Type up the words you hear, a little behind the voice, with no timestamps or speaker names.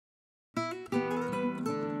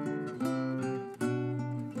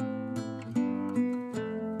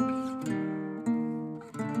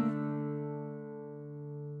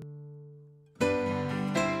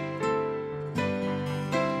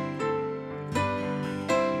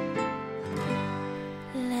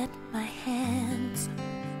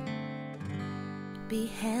be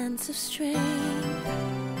hands of strength,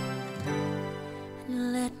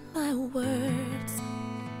 and let my words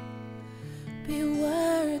be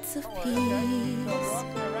words of peace.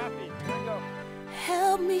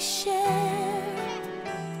 Help me share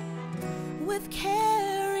with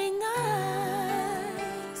caring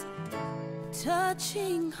eyes,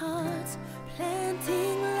 touching hearts,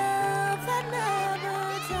 planting love that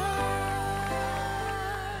never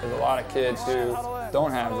dies. There's a lot of kids who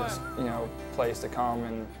don't have this, place to come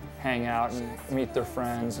and hang out and meet their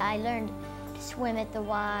friends. I learned to swim at the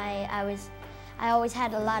Y. I always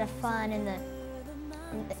had a lot of fun in the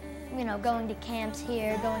going to camps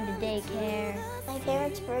here, going to daycare. My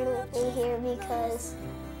parents bring me here because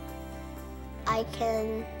I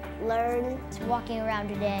can learn. Walking around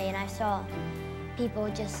today, and I saw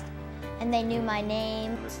people and they knew my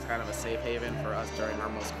name. This is kind of a safe haven for us during our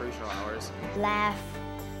most crucial hours. Laugh,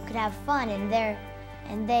 could have fun, and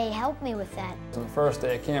they helped me with that. On the first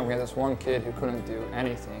day of camp, we had this one kid who couldn't do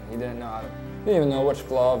anything. He didn't even know which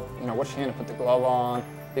glove, which hand to put the glove on.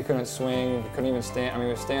 He couldn't swing, he couldn't even stand. I mean,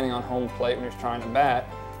 he was standing on home plate when he was trying to bat.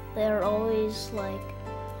 They're always like,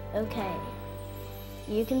 okay,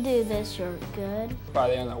 you can do this, you're good. By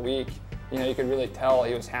the end of the week, you could really tell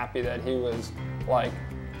he was happy that he was like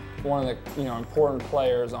one of the, important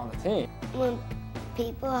players on the team. When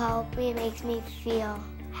people help me, it makes me feel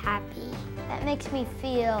happy. That makes me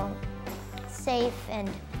feel safe and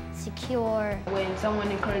secure. When someone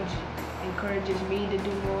encourages me to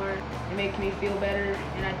do more, it makes me feel better,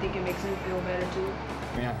 and I think it makes them feel better too.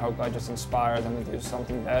 I mean, I hope I just inspire them to do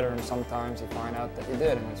something better, and sometimes you find out that you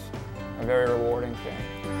did, and it's a very rewarding thing.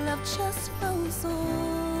 Love just flows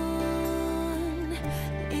on,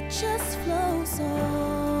 it just flows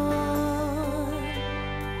on.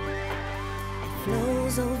 It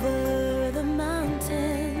flows over the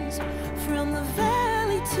mountains, from the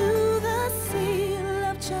valley to the sea.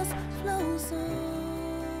 Love just flows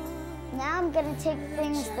on. Now I'm gonna take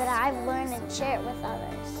things that I've learned and share it with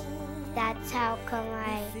others. That's how come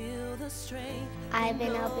I've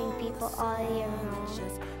been helping people all year long.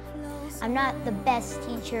 I'm not the best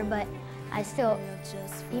teacher, but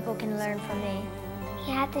people can learn from me.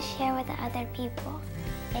 You have to share with other people.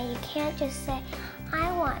 And you can't just say,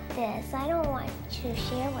 I want this, I don't want to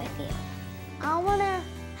share with you. I wanna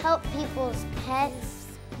help people's pets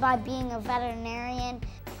by being a veterinarian.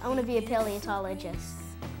 I want to be a paleontologist.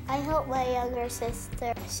 I help my younger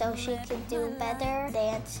sister so she can do better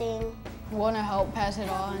dancing. I want to help pass it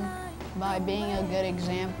on by being a good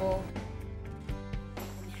example.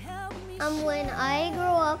 When I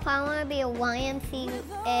grow up, I want to be a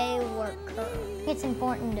YMCA worker. It's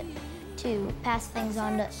important to pass things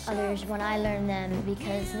on to others when I learn them,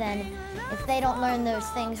 because then if they don't learn those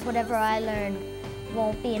things, whatever I learn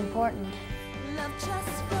won't be important. Love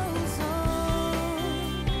just flows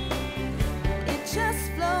on, it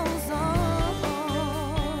just flows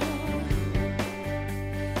on.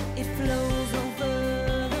 It flows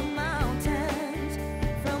over the mountains,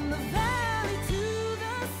 from the valley to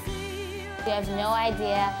the sea. You have no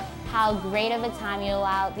idea how great of a time you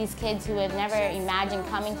allow these kids who have never imagined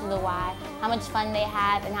coming to the Y, how much fun they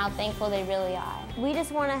have, and how thankful they really are. We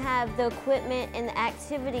just want to have the equipment and the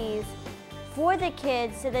activities for the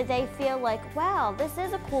kids so that they feel like, wow, this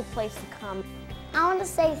is a cool place to come. I want to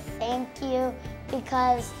say thank you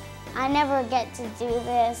because I never get to do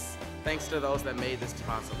this. Thanks to those that made this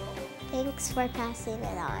possible. Thanks for passing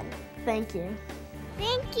it on. Thank you.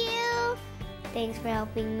 Thank you. Thanks for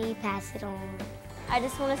helping me pass it on. I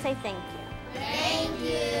just want to say thank you. Thank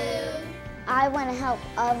you. I want to help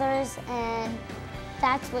others, and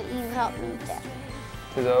that's what you helped me do.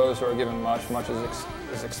 To those who are given much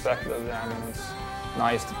is expected of them, and it's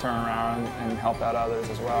nice to turn around and help out others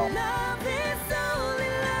as well. Love is only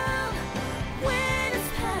love when it's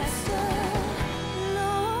passed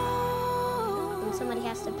along. When somebody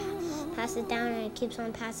has to pass it down, and it keeps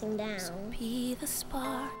on passing down. So be the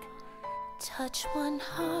spark, touch one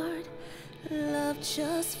heart, love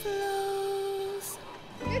just flows.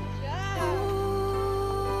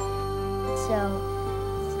 So